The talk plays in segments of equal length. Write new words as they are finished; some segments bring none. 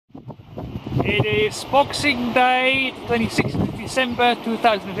It is Boxing Day, 26th of December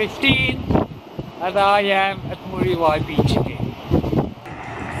 2015, and I am at Muriwai Beach again.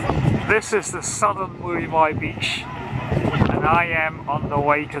 This is the southern Muriwai Beach, and I am on the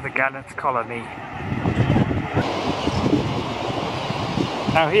way to the Gannet Colony.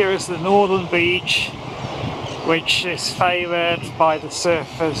 Now here is the northern beach, which is favoured by the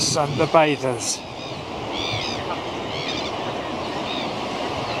surfers and the bathers.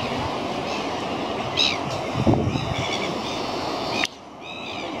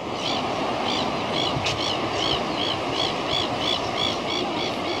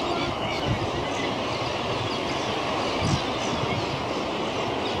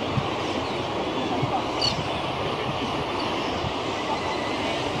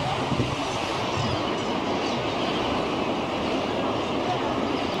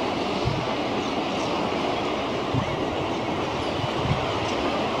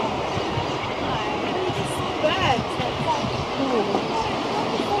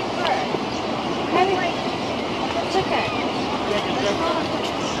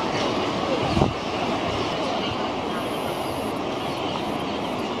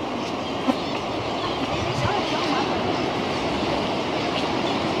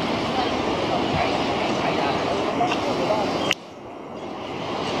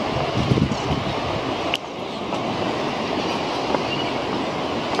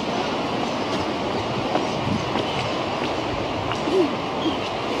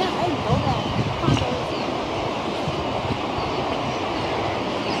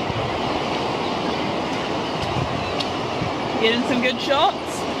 Getting some good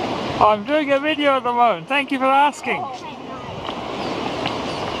shots? I'm doing a video at the moment, thank you for asking.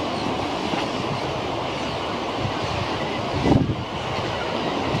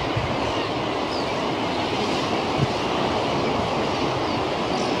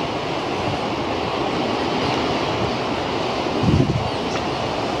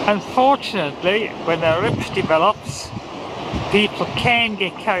 Unfortunately, when a rip develops, people can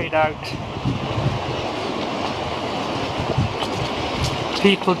get carried out.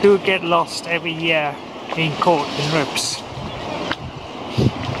 People do get lost every year in caught in rips.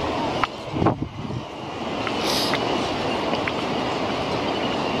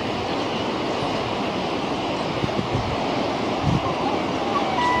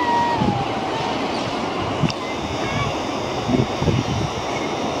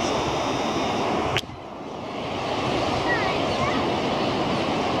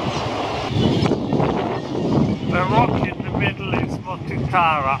 The rock in the middle is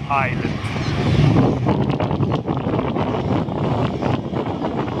Motutara Island.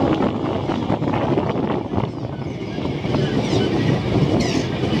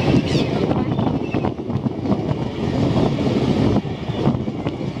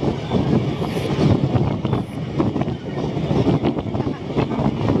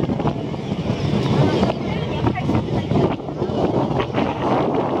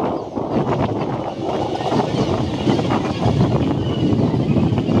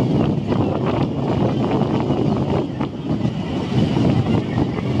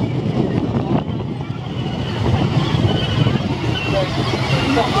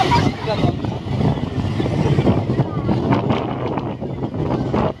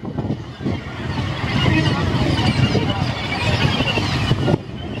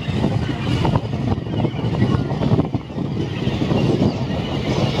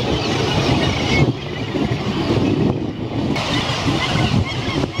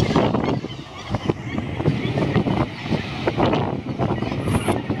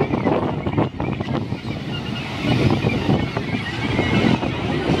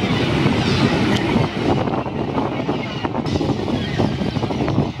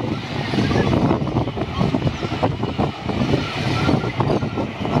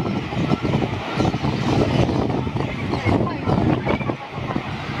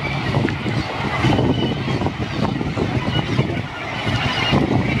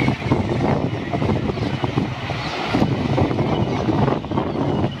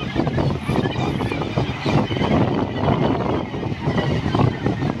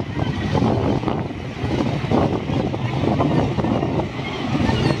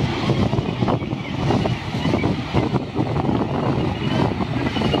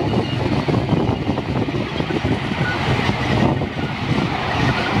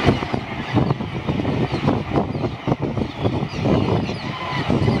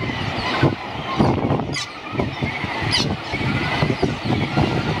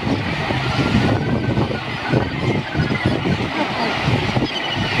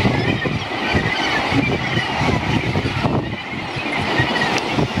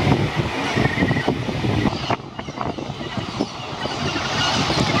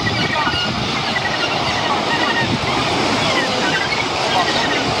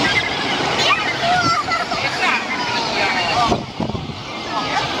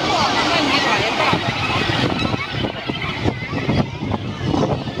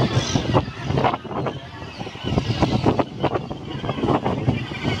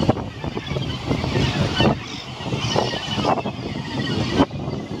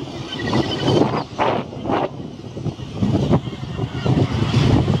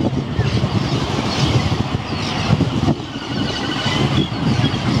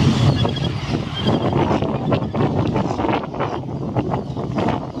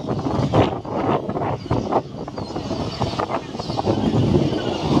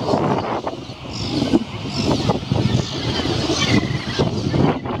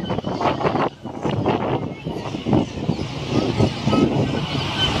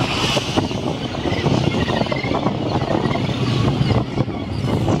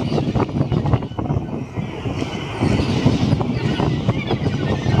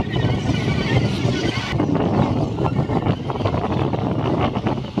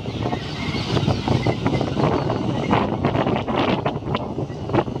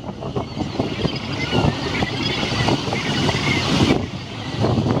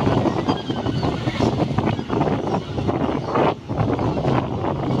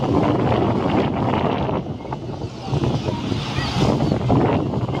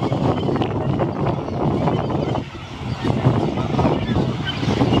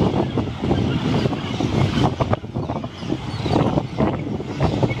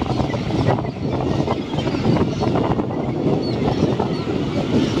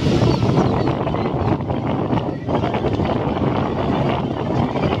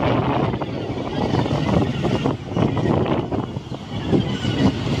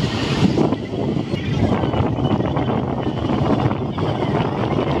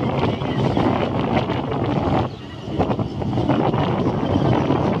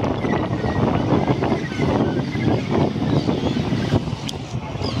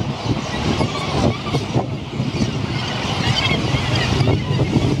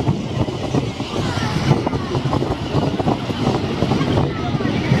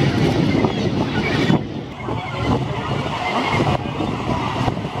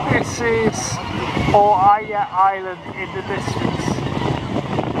 is Oaya Island in the distance.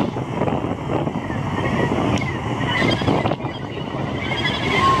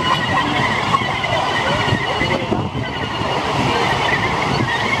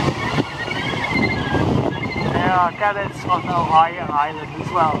 There are Gannets on Oaya Island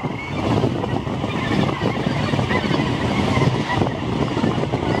as well.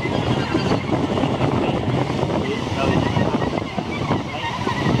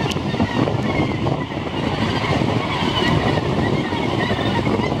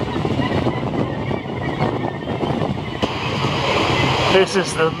 This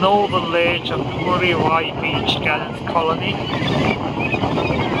is the northern ledge of the Muriwai Beach Gannet Colony.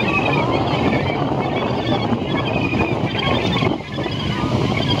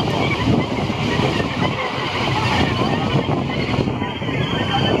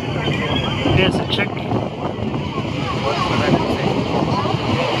 Here's a chick.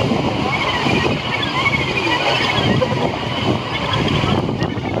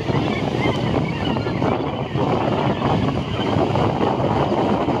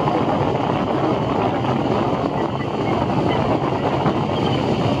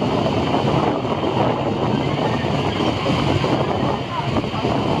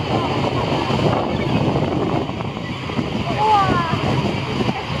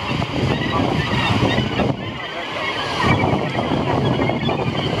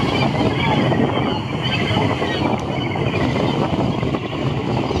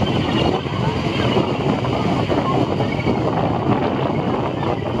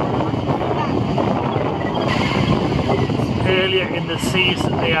 Earlier in the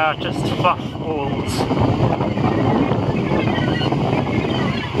season they are just fluff balls.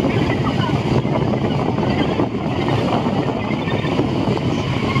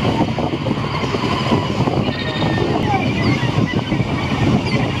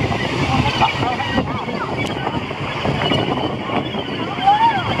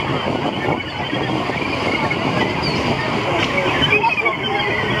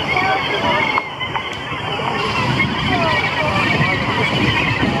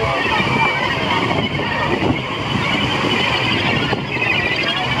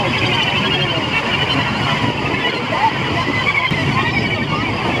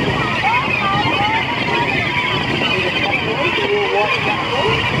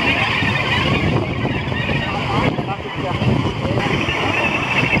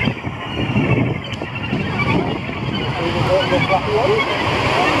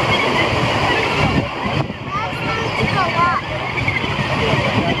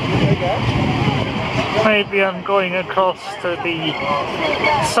 Maybe I'm going across to the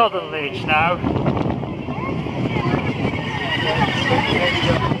southern ledge now.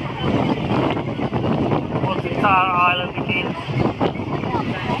 What's the Tar Island again?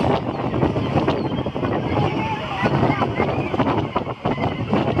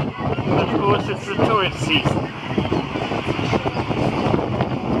 Of course it's the tourist season.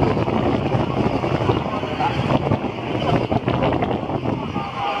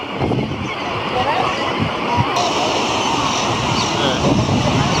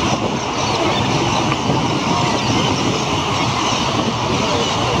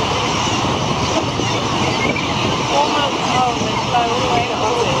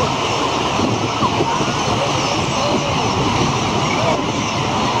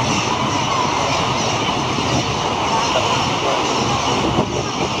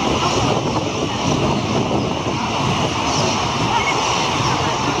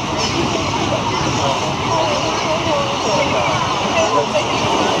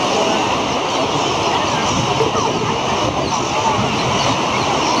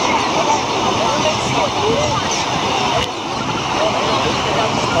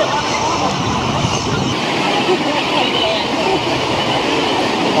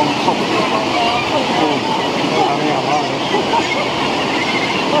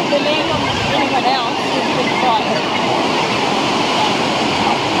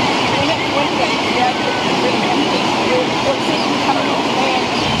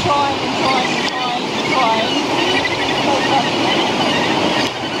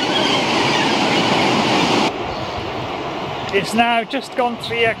 It's now just gone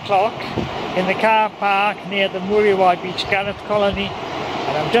 3 o'clock in the car park near the Muriwai Beach Gannet Colony,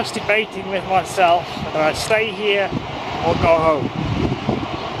 and I'm just debating with myself whether I stay here or go home.